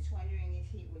Jesus, wondering if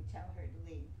he would tell her to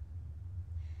leave.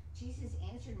 Jesus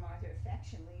answered Martha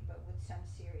affectionately, but with some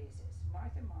seriousness.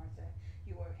 Martha, Martha,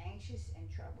 you are anxious and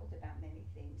troubled about many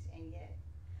things,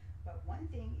 but one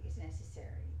thing is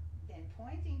necessary. Then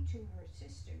pointing to her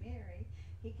sister Mary,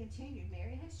 he continued,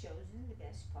 Mary has chosen the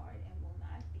best part and will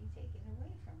not be taken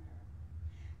away from her.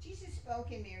 Jesus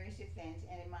spoke in Mary's defense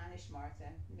and admonished Martha.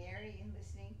 Mary, in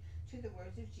listening to the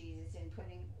words of Jesus and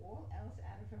putting all else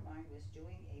out of her mind, was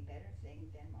doing a better thing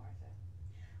than Martha.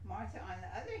 Martha, on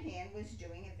the other hand, was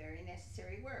doing a very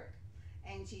necessary work,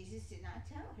 and Jesus did not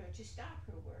tell her to stop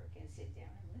her work and sit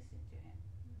down and listen to him.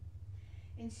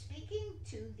 In speaking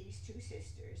to these two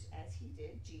sisters, as he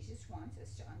did, Jesus wants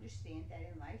us to understand that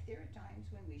in life there are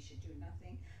times when we should do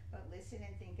nothing but listen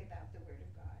and think about the Word of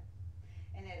God.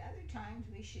 And at other times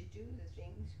we should do the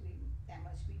things that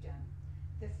must be done.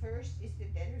 The first is the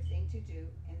better thing to do,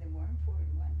 and the more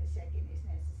important one. The second is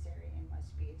necessary and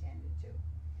must be attended to.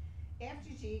 After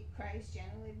Christ's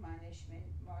gentle admonishment,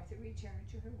 Martha returned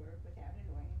to her work without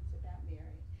annoyance about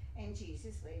Mary, and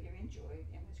Jesus later enjoyed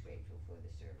and was grateful for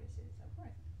the services of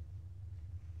Martha.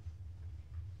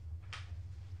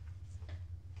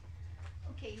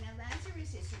 Okay, now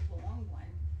Lazarus is a long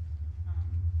one,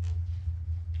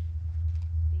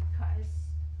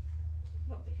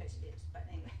 because it is, but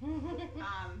anyway.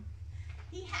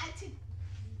 He had to,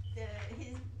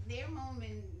 their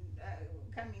moment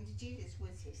coming to Jesus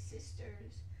was his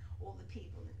sisters, all the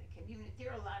people in the community.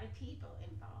 There are a lot of people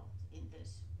involved in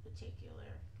this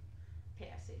particular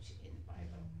passage in the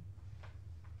Bible.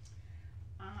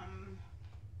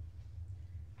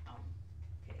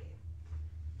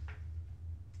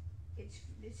 Okay.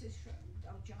 This is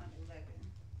from John 11.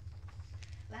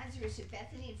 Lazarus of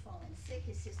Bethany had fallen sick.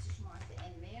 His sisters Martha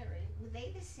and Mary, were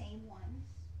they the same ones?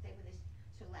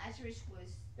 So Lazarus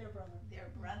was Their brother. their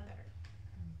brother.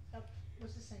 Yep, it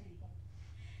was the same people.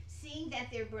 Seeing that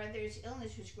their brother's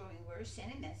illness was growing worse,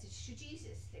 sent a message to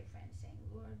Jesus, their friend, saying,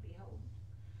 Lord, behold,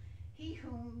 he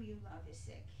whom you love is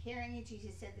sick. Hearing it,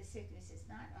 Jesus said, the sickness is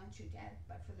not unto death,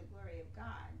 but for the glory of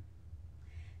God,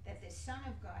 that the Son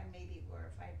of God may be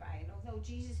glorified by it. Although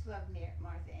Jesus loved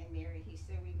Martha and Mary, he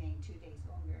still remained 2 days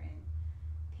longer in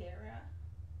Pera.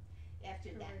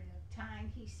 After that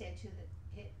time, he said to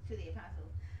the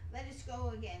apostles, let us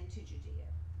go again to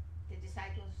Judea. The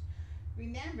disciples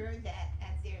remembered that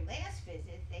at their last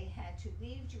visit, they had to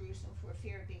leave Jerusalem for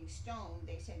fear of being stoned.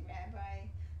 They said,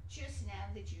 Rabbi, just now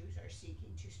the Jews are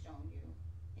seeking to stone you,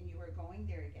 and you are going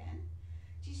there again?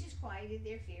 Jesus quieted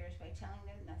their fears by telling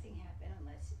them nothing happened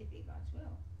unless it be God's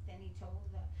will. Then he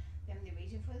told them the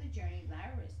reason for the journey.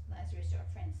 Lazarus, our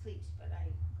friend, sleeps, but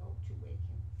I go to wake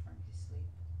him from his sleep.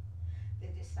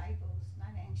 The disciples,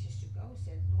 not anxious to go,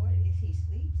 said, Lord, if he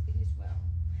sleeps, it is well.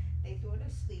 They thought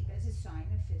of sleep as a sign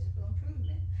of physical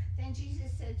improvement. Then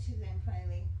Jesus said to them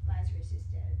plainly, Lazarus is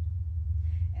dead,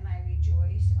 and I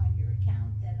rejoice on your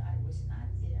account that I was not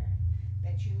there,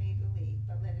 that you may believe.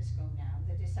 But let us go now.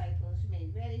 The disciples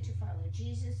made ready to follow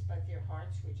Jesus, but their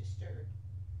hearts were disturbed.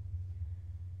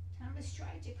 Thomas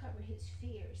tried to cover his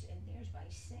fears and theirs by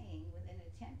saying, with an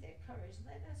attempt at courage,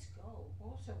 let us go,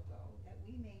 also go, that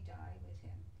we may die with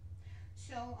him.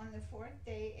 So on the 4th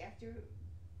day after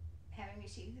having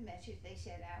received the message, they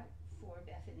set out for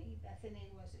Bethany. Bethany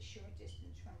was a short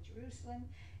distance from Jerusalem,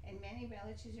 and many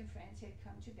relatives and friends had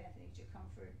come to Bethany to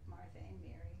comfort Martha and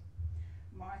Mary.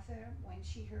 Martha, when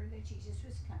she heard that Jesus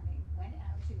was coming, went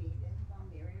out to meet him, while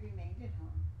Mary remained at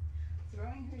home.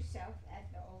 Throwing herself at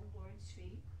the old Lord's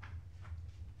feet,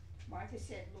 Martha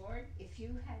said, Lord, if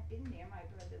you had been there, my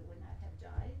brother would not have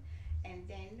died. And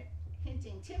then,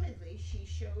 hinting timidly, she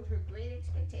showed her great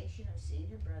expectation of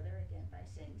seeing her brother again by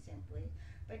saying simply,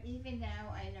 but even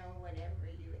now I know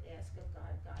whatever you ask of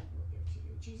God, God will give to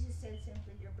you. Jesus said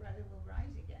simply, your brother will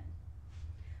rise again.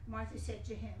 Martha said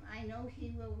to him, I know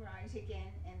he will rise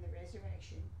again in the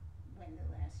resurrection when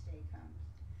the last day comes.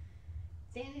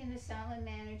 Then in a solemn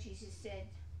manner, Jesus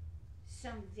said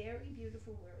some very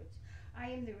beautiful words. I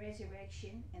am the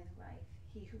resurrection and the life.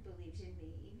 He who believes in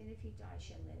me, even if he dies,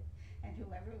 shall live. And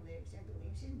whoever lives and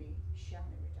believes in me shall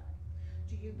never die.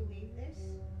 Do you believe this?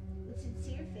 With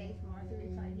sincere faith, Martha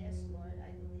replied, yes, Lord,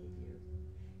 I believe you.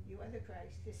 You are the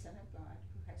Christ, the Son of God,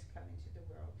 who has come into the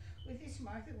world. With this,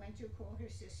 Martha went to call her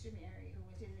sister Mary, who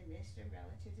was in the midst of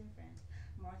relatives and friends.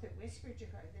 Martha whispered to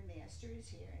her, the Master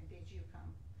is here and bids you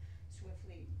come.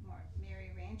 Swiftly,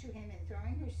 Mary ran to him, and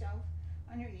throwing herself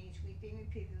on her knees, weeping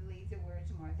repeatedly the words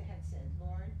Martha had said,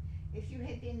 Lord, if you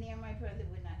had been there, my brother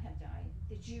would not have died.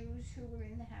 The Jews who were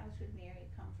in the house with Mary,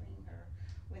 comforting her,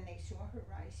 when they saw her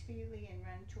rise speedily and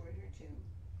run toward her tomb,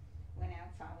 went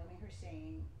out following her,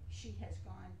 saying, she has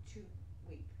gone to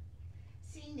weep.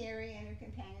 Seeing Mary and her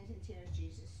companions in tears,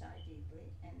 Jesus sighed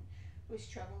deeply and was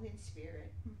troubled in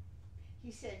spirit.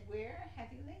 He said, where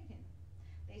have you laid him?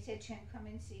 They said to him, come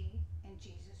and see. And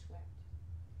Jesus wept.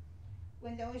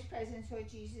 When those present saw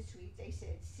Jesus weep, they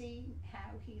said, see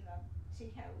how he loved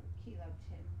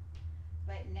him.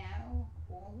 But now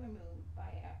all were moved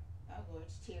by our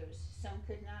Lord's tears. Some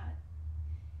could not.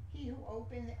 He who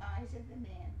opened the eyes of the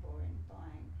man born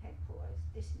blind had caused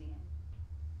this man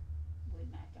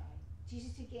would not die.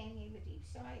 Jesus again gave a deep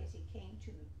sigh as he came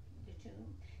to the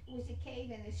tomb. It was a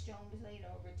cave, and the stone was laid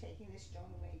over. Taking the stone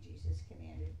away, Jesus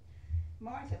commanded.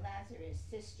 Martha, Lazarus'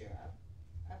 sister,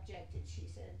 objected. She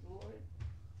said, Lord,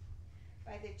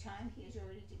 by the time he is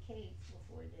already decayed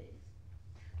for 4 days.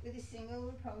 With a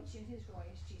single reproach in his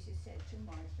voice, Jesus said to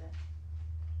Martha,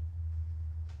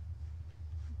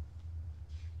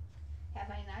 have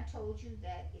I not told you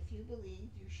that if you believe,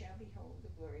 you shall behold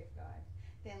the glory of God?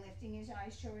 Then lifting his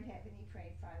eyes toward heaven, he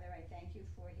prayed, Father, I thank you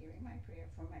for hearing my prayer.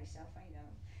 For myself, I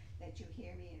know that you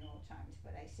hear me in all times,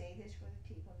 but I say this for the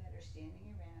people that are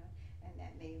standing around, and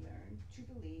that may learn to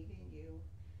believe in you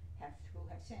who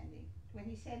have sent me. When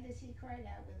he said this, he cried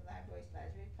out with a loud voice,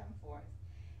 Lazarus, come forth.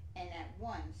 And at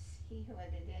once he who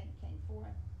had been dead came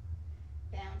forth,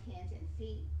 bound hands and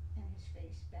feet, and his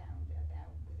face bound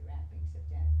about with wrappings of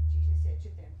death. Jesus said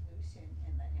to them, loose him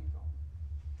and let him go.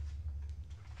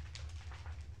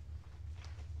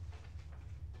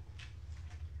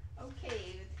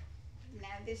 Okay,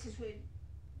 now this is where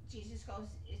Jesus goes,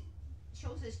 it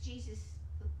shows us Jesus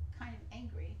kind of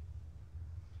angry,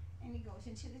 and he goes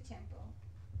into the temple,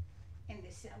 and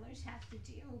the sellers have to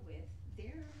deal with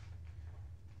their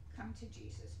come to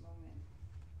Jesus moment.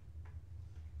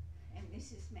 And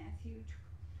this is Matthew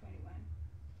 21.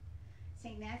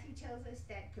 St. Matthew tells us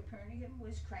that Capernaum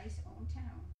was Christ's own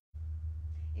town.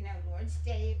 In our Lord's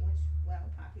day, it was well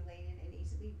populated and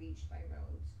easily reached by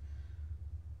roads,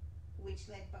 which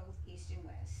led both east and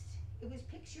west. It was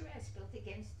picturesque, built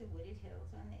against the wooded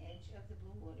hills on the edge of the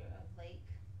blue water of Lake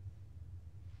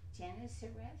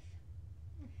Gennesareth.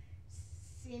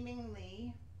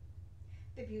 Seemingly,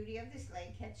 the beauty of this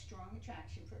lake had strong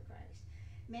attraction for Christ.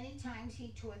 Many times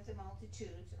he taught the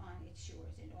multitudes on its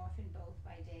shores, and often both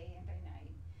by day and by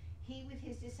night. He with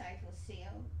his disciples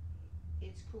sailed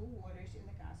its cool waters. In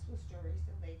the gospel stories,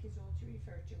 the lake is also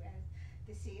referred to as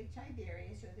the Sea of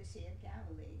Tiberias or the Sea of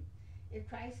Galilee. If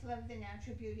Christ loved the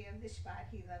natural beauty of the spot,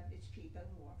 he loved its people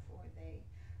more, for they,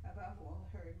 above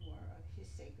all, heard more of his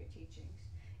sacred teachings.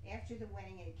 After the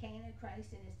wedding at Cana,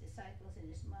 Christ and his disciples and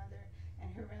his mother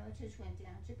and her relatives went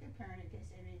down to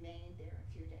Copernicus and remained there a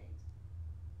few days.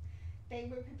 They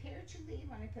were prepared to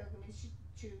leave on a pilgrimage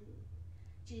to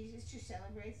Jesus to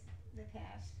celebrate the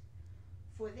Pasch.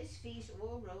 For this feast,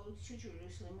 all roads to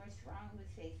Jerusalem were thronged with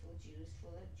faithful Jews,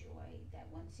 full of joy that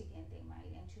once again they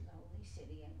might enter the holy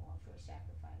city and offer a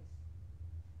sacrifice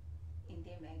in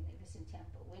their magnificent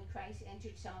temple. When Christ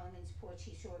entered Solomon's porch,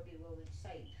 he saw a bewildered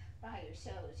sight. Buyers,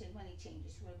 sellers, and money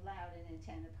changers were loud and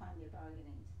intent upon their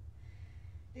bargainings.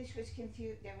 There was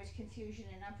confusion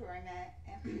and uproar,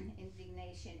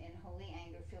 indignation and holy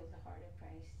anger filled the heart of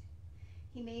Christ.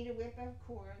 He made a whip of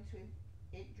cords with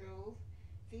it, drove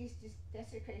these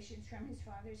desecrations from his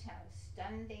father's house.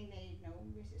 Stunned, they made no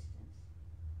resistance.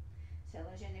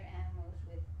 Sellers and their animals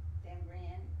with them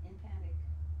ran in panic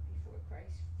before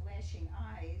Christ's flashing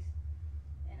eyes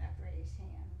and upraised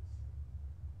arm.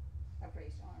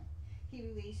 He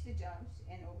released the doves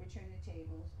and overturned the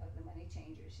tables of the money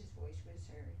changers. His voice was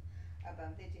heard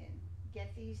above the din.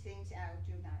 Get these things out.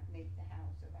 Do not make the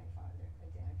house of my father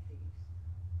a den of thieves.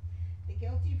 The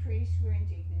guilty priests were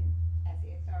indignant at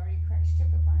the authority Christ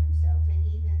took upon himself, and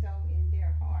even though in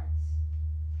their hearts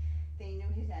they knew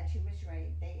his action was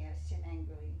right, they asked him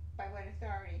angrily, by what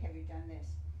authority have you done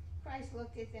this? Christ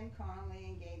looked at them calmly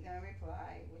and gave them a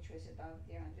reply which was above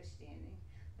their understanding,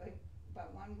 but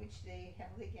one which they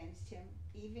held against him,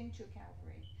 even to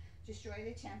Calvary. Destroy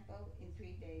the temple in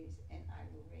 3 days, and I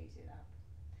will raise it up.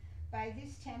 By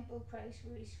this temple Christ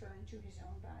was referring to his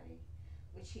own body,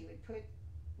 which he would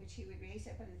raise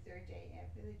up on the 3rd day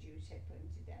after the Jews had put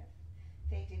him to death.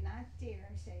 They did not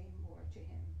dare say more to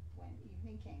him. When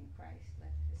evening came, Christ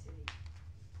left the city.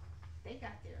 They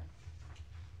got there.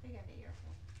 They got the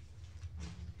airport.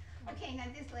 Okay, now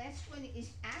this last one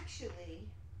is actually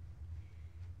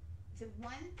the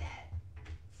one that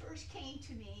first came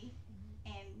to me,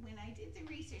 and when I did the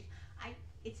research,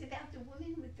 it's about the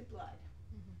woman with the blood.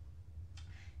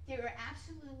 There are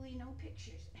absolutely no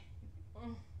pictures.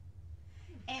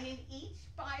 And in each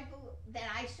Bible that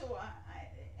I saw,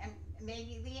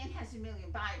 maybe Leanne has a million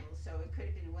Bibles, so it could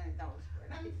have been one of those. But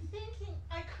I'm thinking,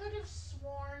 I could have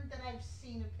sworn that I've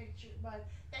seen a picture, but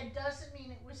that doesn't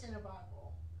mean it was in a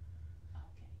Bible.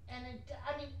 Okay. And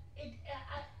I'm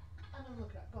gonna look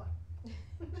it up. Go on.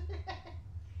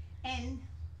 And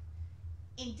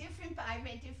I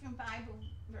read different Bible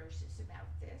verses about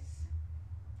this.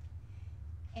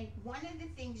 And one of the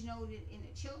things noted in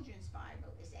the children's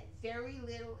Bible is that very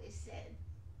little is said,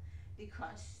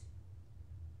 because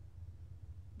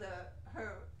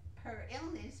her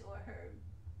illness or her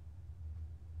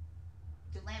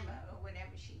dilemma or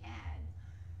whatever she had,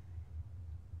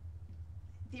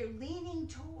 they're leaning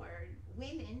toward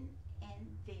women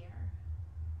and Periods.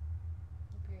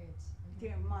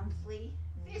 their monthly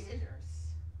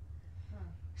visitors. Huh.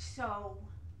 So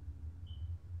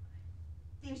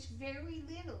there's very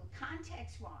little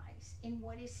context-wise in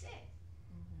what is said.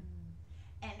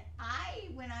 And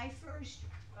when I first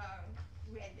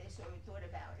read this or thought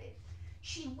about it,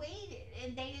 she waited,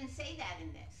 and they didn't say that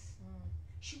in this.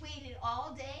 She waited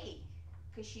all day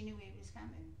because she knew he was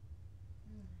coming.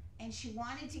 And she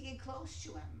wanted to get close to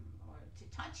him or to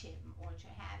touch him or to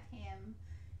have him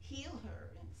heal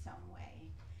her in some way.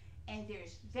 And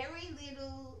there's very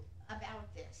little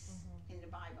about this in the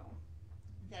Bible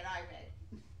that I read.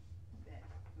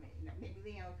 Maybe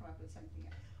Leanne will come up with something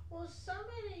else. Well,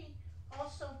 somebody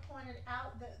also pointed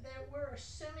out that we're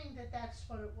assuming that that's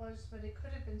what it was, but it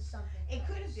could have been something It else.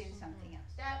 could have been something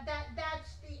else.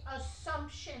 That's the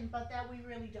assumption, but that we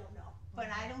really don't know. But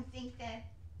I don't think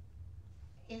that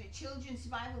in a children's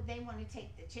Bible they want to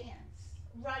take the chance.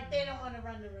 Right, they don't want to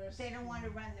run the risk. They don't want to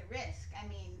run the risk. I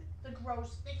mean, They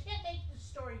can't make the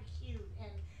story cute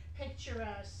and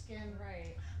picturesque and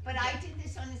Right. but I did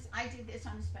this on a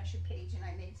special page, and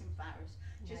I made some flowers.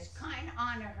 Just kind of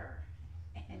honor her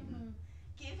and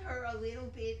give her a little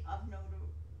bit of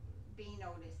being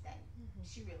noticed that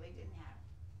she really didn't have.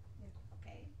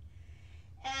 Okay.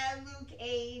 Luke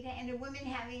 8, and a woman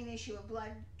having an issue of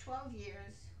blood 12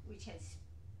 years, which had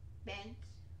spent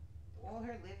all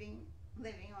her living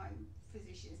on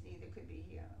physicians, neither could be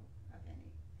healed of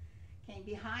any. Came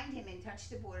behind him and touched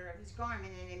the border of his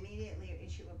garment, and immediately an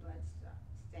issue of blood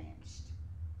stanched.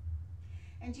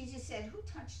 And Jesus said, "Who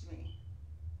touched me?"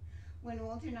 When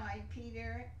all denied,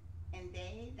 Peter and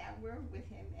they that were with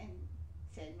him, and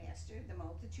said, "Master, the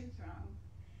multitude throng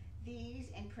these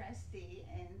and press thee,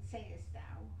 and sayest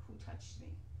thou, Who touched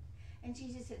me? And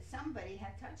Jesus said, Somebody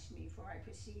hath touched me, for I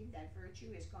perceive that virtue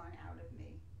is gone out of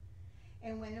me.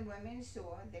 And when the woman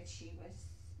saw that she was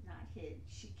not hid,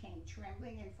 she came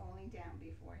trembling and falling down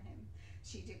before him.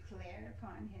 She declared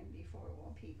upon him before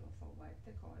all people for what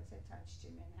the cause had touched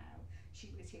him, and how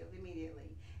she was healed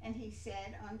immediately. And he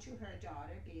said unto her,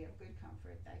 Daughter, be of good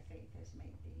comfort, thy faith has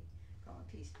made thee go in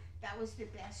peace. That was the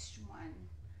best one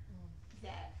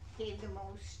that gave the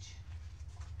most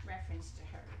reference to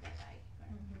her that I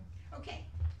Okay,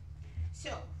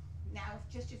 so now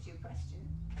just a few questions.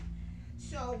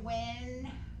 So when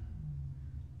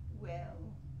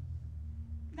will,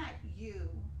 not you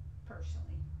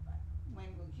personally, but when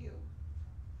will you,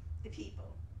 the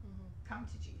people, come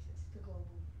to Jesus? The global.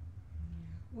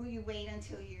 Will you wait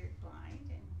until you're blind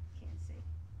and can't see?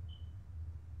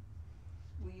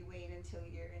 Will you wait until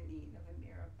you're in need of a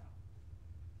miracle?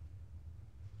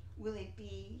 Will it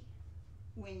be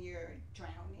when you're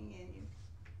drowning and you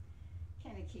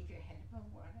can't keep your head above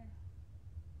water?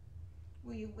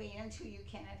 Will you wait until you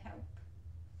cannot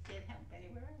get help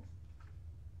anywhere else?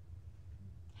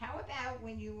 How about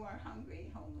when you are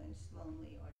hungry, homeless,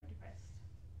 lonely, or depressed?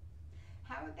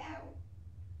 How about,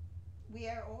 we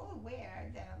are all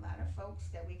aware that a lot of folks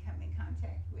that we come in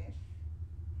contact with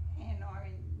and are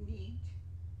in need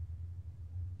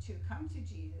to come to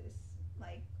Jesus,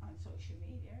 like on social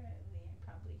media, Leanne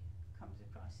probably comes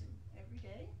across him every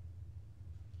day.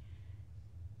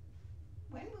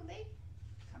 When will they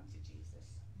come to Jesus?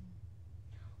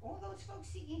 All those folks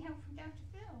seeking help from Dr.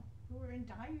 Phil, who are in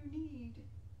dire need,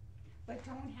 but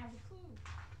don't have a clue.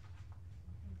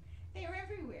 They're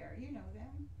everywhere, you know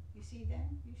them, you see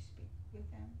them, you speak with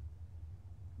them.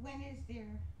 When is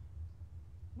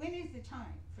the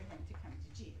time for them to come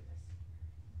to Jesus?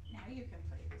 Now you can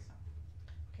play the song.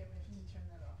 Okay, we have to turn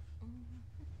that off.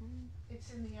 It's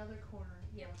in the other corner.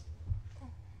 Yep.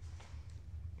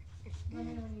 Let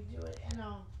me know when you do it, and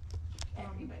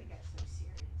Everybody got so